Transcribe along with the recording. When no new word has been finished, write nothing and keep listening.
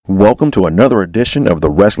Welcome to another edition of the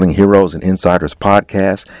Wrestling Heroes and Insiders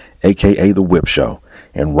podcast, aka The Whip Show.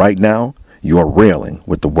 And right now, you are railing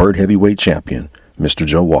with the World Heavyweight Champion, Mr.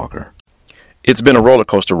 Joe Walker. It's been a roller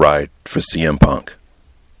coaster ride for CM Punk.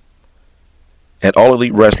 At All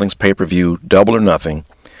Elite Wrestling's pay-per-view Double or Nothing,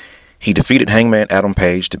 he defeated Hangman Adam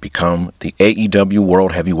Page to become the AEW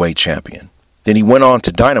World Heavyweight Champion. Then he went on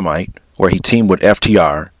to Dynamite, where he teamed with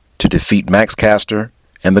FTR to defeat Max Caster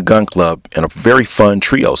and the Gun Club in a very fun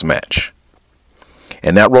trios match.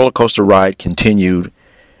 And that roller coaster ride continued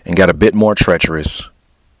and got a bit more treacherous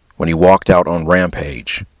when he walked out on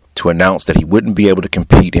Rampage to announce that he wouldn't be able to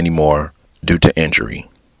compete anymore due to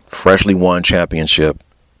injury. Freshly won championship,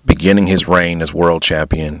 beginning his reign as world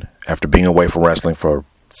champion after being away from wrestling for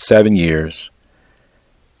 7 years.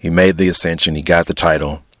 He made the ascension, he got the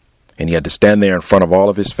title, and he had to stand there in front of all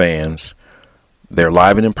of his fans, there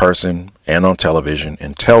live and in person and on television,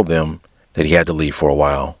 and tell them that he had to leave for a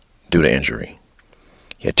while due to injury.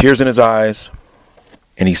 He had tears in his eyes,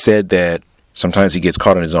 and he said that sometimes he gets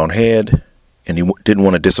caught in his own head, and he didn't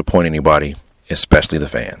want to disappoint anybody, especially the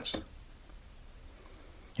fans.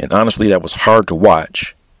 And honestly, that was hard to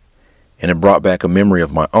watch, and it brought back a memory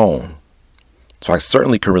of my own. So I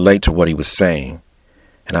certainly could relate to what he was saying,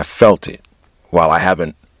 and I felt it. While I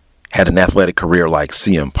haven't had an athletic career like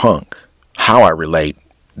CM Punk, how I relate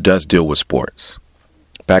does deal with sports.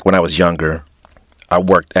 Back when I was younger, I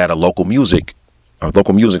worked at a local music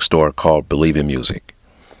store called Believe in Music.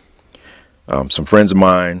 Some friends of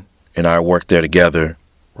mine and I worked there together.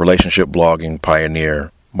 Relationship blogging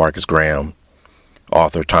pioneer Marcus Graham,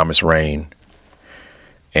 author Thomas Rain,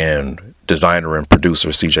 and designer and producer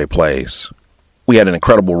CJ Plays. We had an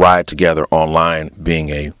incredible ride together online, being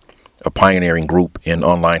a pioneering group in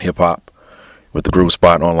online hip-hop with the Groove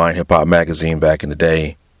Spot online hip-hop magazine back in the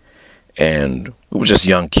day. And we were just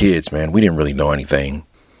young kids, man. We didn't really know anything.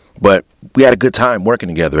 But we had a good time working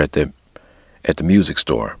together at the music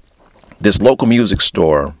store. This local music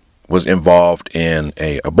store was involved in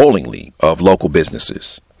a bowling league of local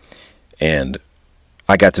businesses. And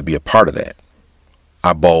I got to be a part of that.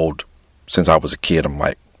 I bowled since I was a kid. I'm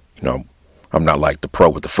not like the pro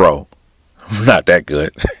with the fro. I'm not that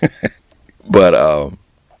good. But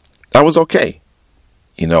I was okay.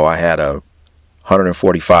 I had a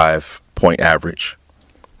 145-point average.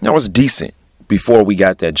 That was decent before we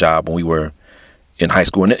got that job when we were in high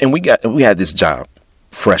school. And we had this job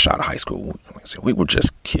fresh out of high school. Like I said, we were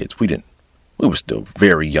just kids. We were still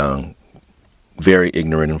very young, very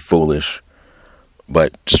ignorant and foolish,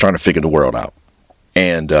 but just trying to figure the world out.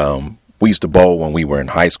 And we used to bowl when we were in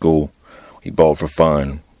high school. We bowled for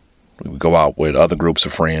fun. We would go out with other groups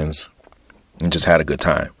of friends and just had a good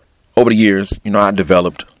time. Over the years, I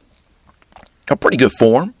developed a pretty good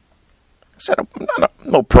form. I said,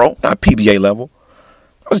 no pro, not PBA level.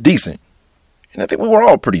 I was decent. And I think we were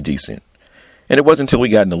all pretty decent. And it wasn't until we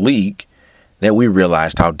got in the league that we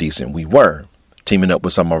realized how decent we were, teaming up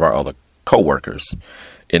with some of our other coworkers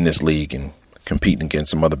in this league and competing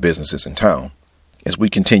against some other businesses in town. As we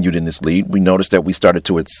continued in this league, we noticed that we started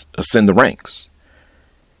to ascend the ranks.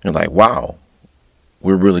 And like, wow,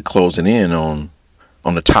 we're really closing in on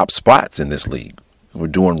the top spots in this league. We're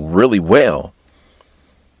doing really well.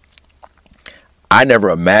 I never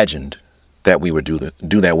imagined that we would do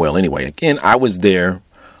that well anyway. Again, I was there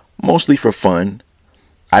mostly for fun.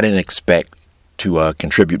 I didn't expect to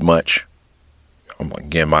contribute much.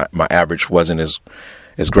 Again, my average wasn't as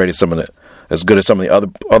great as as good as some of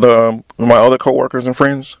the my other coworkers and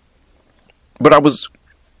friends. But it was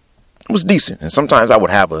decent. And sometimes I would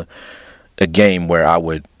have a game where I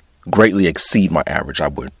would greatly exceed my average. I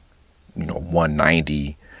would,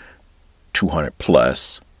 190, 200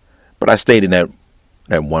 plus. But I stayed in that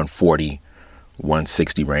 140,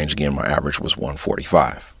 160 range. Again, my average was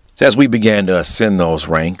 145. So as we began to ascend those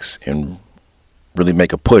ranks and really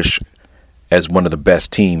make a push as one of the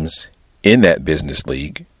best teams in that business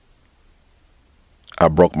league, I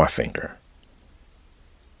broke my finger.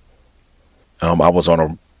 I was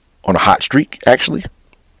on a hot streak, actually.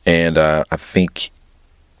 And I think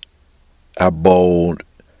I bowled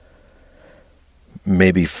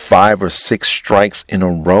maybe 5 or 6 strikes in a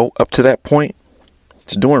row up to that point.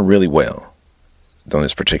 It's doing really well on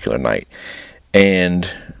this particular night. And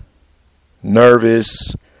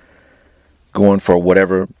nervous, going for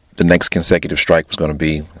whatever the next consecutive strike was going to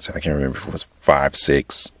be. I can't remember if it was 5,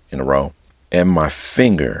 6 in a row. And my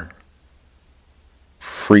finger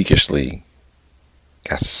freakishly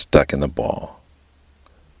got stuck in the ball.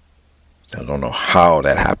 I don't know how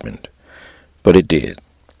that happened, but it did.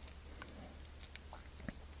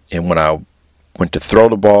 And when I went to throw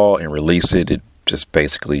the ball and release it, it just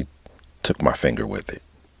basically took my finger with it.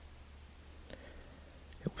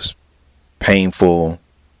 painful.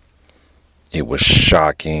 It was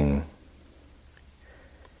shocking.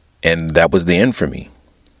 And that was the end for me,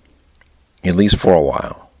 at least for a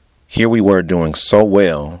while. Here we were doing so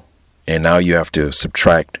well, and now you have to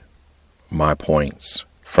subtract my points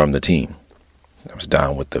from the team. I was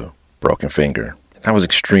down with the broken finger. I was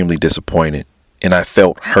extremely disappointed, and I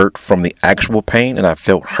felt hurt from the actual pain, and I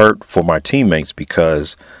felt hurt for my teammates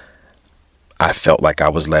because I felt like I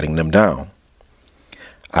was letting them down.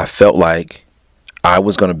 I felt like I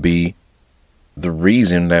was going to be the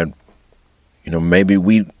reason that, maybe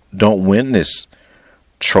we don't win this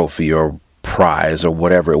trophy or prize or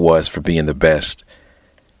whatever it was for being the best,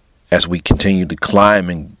 as we continue to climb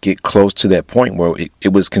and get close to that point where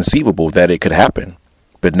it was conceivable that it could happen.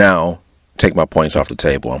 But now, take my points off the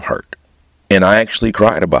table, I'm hurt. And I actually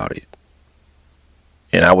cried about it.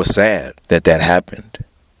 And I was sad that happened.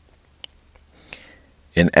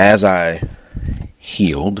 And as I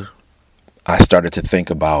healed, I started to think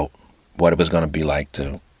about what it was going to be like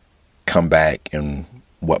to come back and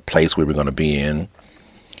what place we were going to be in.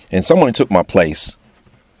 And someone took my place,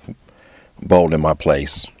 bowled in my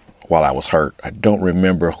place while I was hurt. I don't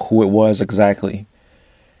remember who it was exactly,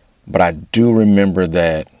 but I do remember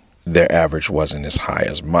that their average wasn't as high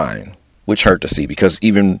as mine, which hurt to see because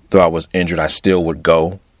even though I was injured, I still would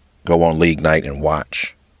go on league night and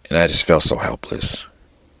watch. And I just felt so helpless.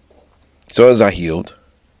 So as I healed,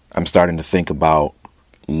 I'm starting to think about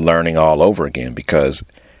learning all over again, because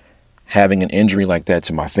having an injury like that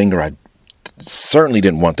to my finger, I certainly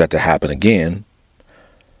didn't want that to happen again.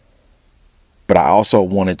 But I also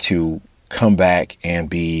wanted to come back and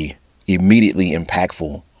be immediately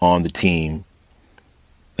impactful on the team.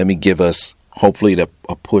 Let me give us, hopefully,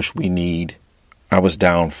 a push we need. I was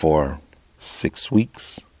down for 6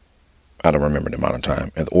 weeks. I don't remember the amount of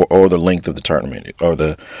time or the length of the tournament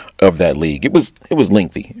or of that league. It was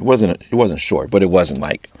lengthy. It wasn't short, but it wasn't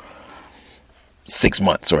like 6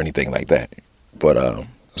 months or anything like that. But I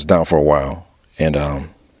was down for a while. And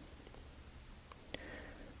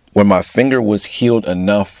when my finger was healed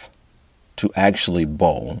enough to actually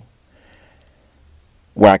bowl,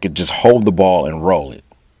 where I could just hold the ball and roll it,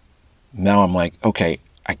 now I'm like, okay,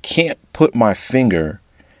 I can't put my finger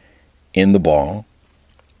in the ball.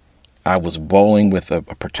 I was bowling with a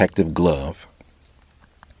protective glove.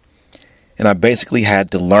 And I basically had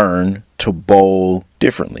to learn to bowl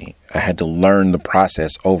differently. I had to learn the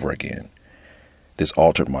process over again. This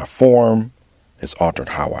altered my form. This altered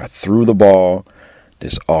how I threw the ball.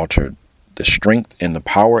 This altered the strength and the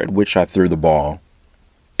power at which I threw the ball.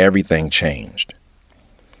 Everything changed.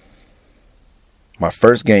 My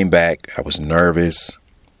first game back, I was nervous.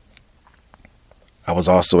 I was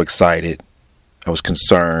also excited. I was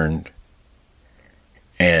concerned.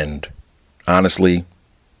 And honestly,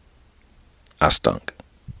 I stunk.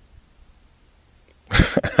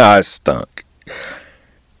 I stunk.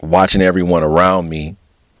 Watching everyone around me,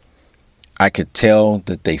 I could tell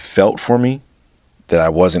that they felt for me, that I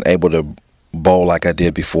wasn't able to bowl like I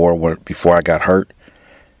did before I got hurt.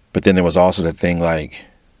 But then there was also the thing like,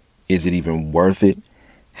 is it even worth it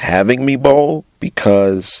having me bowl?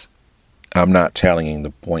 Because I'm not tallying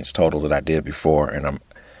the points total that I did before, and I'm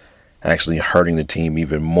actually hurting the team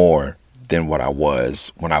even more than what I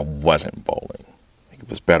was when I wasn't bowling. It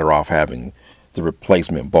was better off having the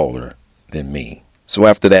replacement bowler than me. So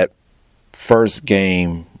after that first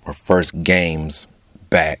game or first games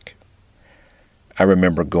back, I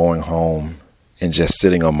remember going home and just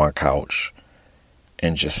sitting on my couch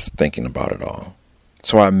and just thinking about it all.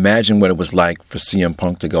 So I imagine what it was like for CM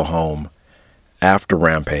Punk to go home after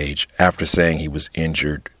Rampage, after saying he was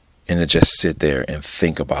injured, and to just sit there and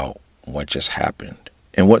think about what just happened.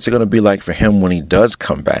 And what's it going to be like for him when he does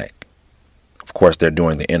come back? Of course, they're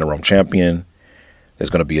doing the interim champion. There's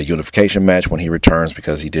going to be a unification match when he returns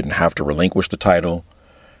because he didn't have to relinquish the title.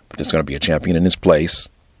 But there's going to be a champion in his place.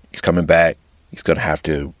 He's coming back. He's going to have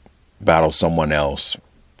to battle someone else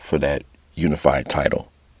for that unified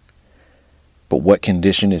title. But what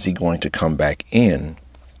condition is he going to come back in?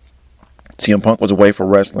 CM Punk was away from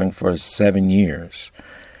wrestling for 7 years.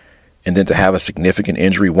 And then to have a significant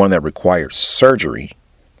injury, one that required surgery,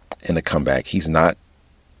 and to come back, he's not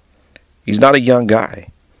a young guy.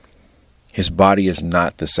 His body is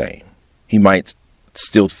not the same. He might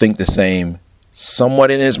still think the same somewhat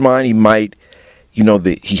in his mind. He might,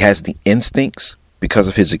 he has the instincts because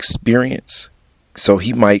of his experience. So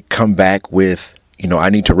he might come back with, I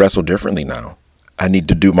need to wrestle differently now. I need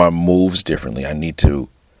to do my moves differently. I need to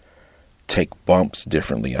take bumps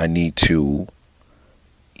differently.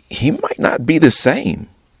 He might not be the same.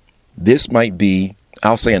 This may be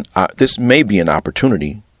an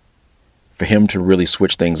opportunity for him to really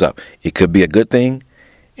switch things up. It could be a good thing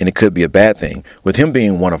and it could be a bad thing. With him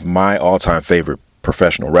being one of my all-time favorite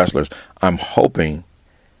professional wrestlers, I'm hoping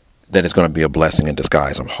that it's going to be a blessing in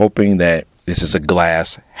disguise. I'm hoping that this is a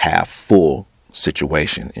glass half full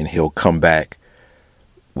situation and he'll come back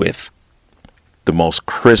with the most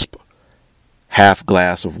crisp half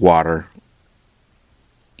glass of water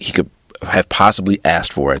he could have possibly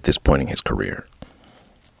asked for at this point in his career.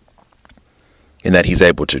 And that he's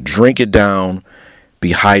able to drink it down,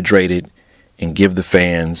 be hydrated, and give the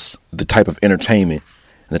fans the type of entertainment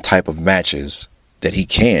and the type of matches that he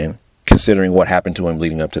can, considering what happened to him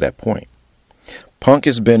leading up to that point. Punk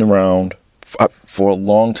has been around for a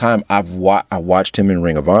long time. I watched him in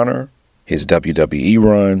Ring of Honor, his WWE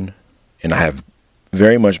run, and I have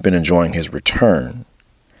very much been enjoying his return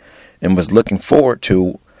and was looking forward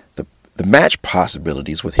to the match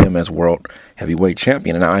possibilities with him as World Heavyweight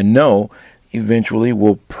Champion. And I know eventually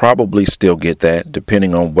we'll probably still get that,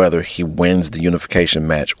 depending on whether he wins the unification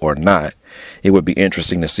match or not. It would be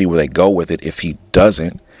interesting to see where they go with it if he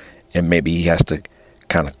doesn't, and maybe he has to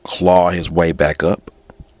kind of claw his way back up.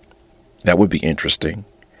 That would be interesting.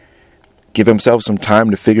 Give himself some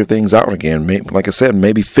time to figure things out again. Like I said,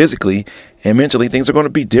 maybe physically and mentally things are going to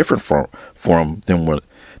be different for him than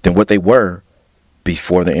what they were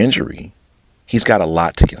before the injury. He's got a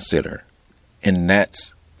lot to consider. And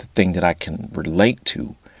that's the thing that I can relate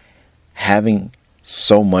to, having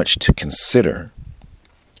so much to consider.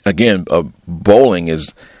 Again, bowling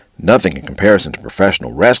is nothing in comparison to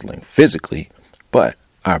professional wrestling physically, but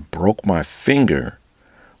I broke my finger,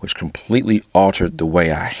 which completely altered the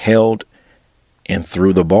way I held and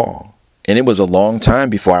threw the ball. And it was a long time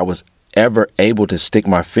before I was ever able to stick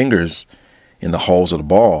my fingers in the holes of the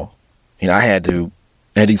ball. And I had to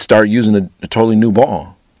start using a totally new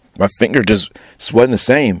ball. My finger just wasn't the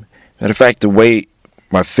same. Matter of fact, the way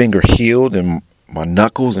my finger healed and my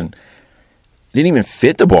knuckles, and it didn't even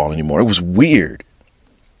fit the ball anymore. It was weird.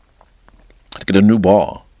 I had to get a new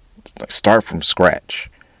ball. Start from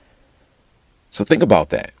scratch. So think about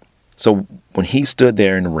that. So when he stood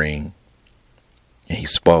there in the ring and he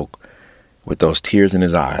spoke with those tears in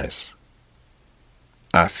his eyes,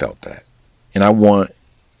 I felt that. And I want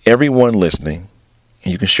everyone listening,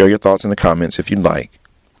 and you can share your thoughts in the comments if you'd like,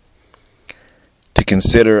 to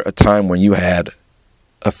consider a time when you had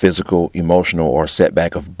a physical, emotional, or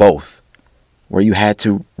setback of both, where you had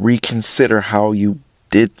to reconsider how you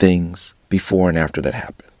did things before and after that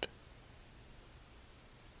happened.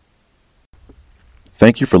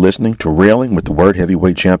 Thank you for listening to Railing with the World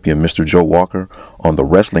Heavyweight Champion, Mr. Joe Walker, on the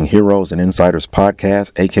Wrestling Heroes and Insiders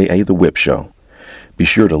podcast, aka The Whip Show. Be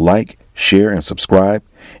sure to like, share, and subscribe,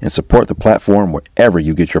 and support the platform wherever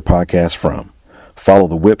you get your podcasts from. Follow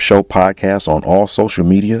The Whip Show podcast on all social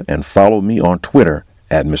media and follow me on Twitter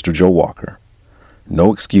at Mr. Joe Walker.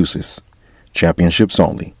 No excuses. Championships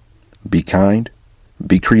only. Be kind,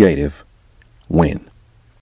 be creative, win.